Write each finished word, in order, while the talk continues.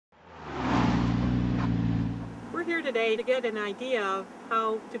here today to get an idea of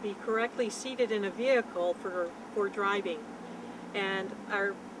how to be correctly seated in a vehicle for driving. And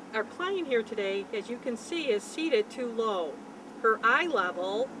our client here today, as you can see, is seated too low. Her eye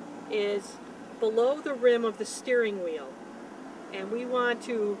level is below the rim of the steering wheel. And we want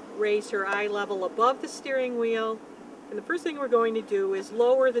to raise her eye level above the steering wheel. And the first thing we're going to do is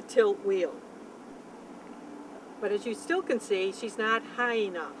lower the tilt wheel. But as you still can see, she's not high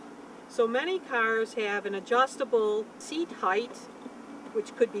enough. So many cars have an adjustable seat height,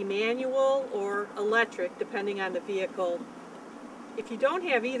 which could be manual or electric, depending on the vehicle. If you don't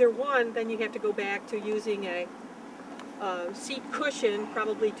have either one, then you have to go back to using a seat cushion,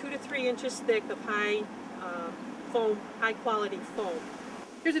 probably 2 to 3 inches thick of high quality foam.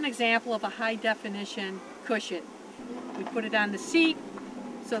 Here's an example of a high definition cushion. We put it on the seat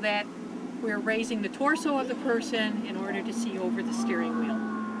so that we're raising the torso of the person in order to see over the steering wheel.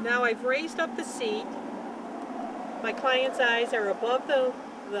 Now I've raised up the seat. My client's eyes are above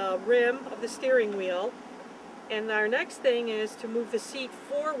the rim of the steering wheel. And our next thing is to move the seat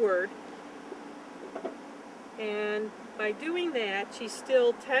forward. And by doing that, she's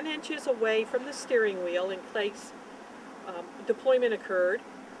still 10 inches away from the steering wheel in case deployment occurred,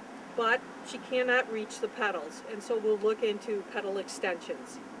 but she cannot reach the pedals. And so we'll look into pedal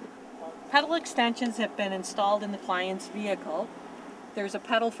extensions. Pedal extensions have been installed in the client's vehicle. There's a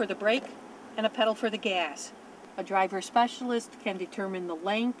pedal for the brake and a pedal for the gas. A driver specialist can determine the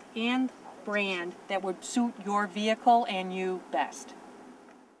length and brand that would suit your vehicle and you best.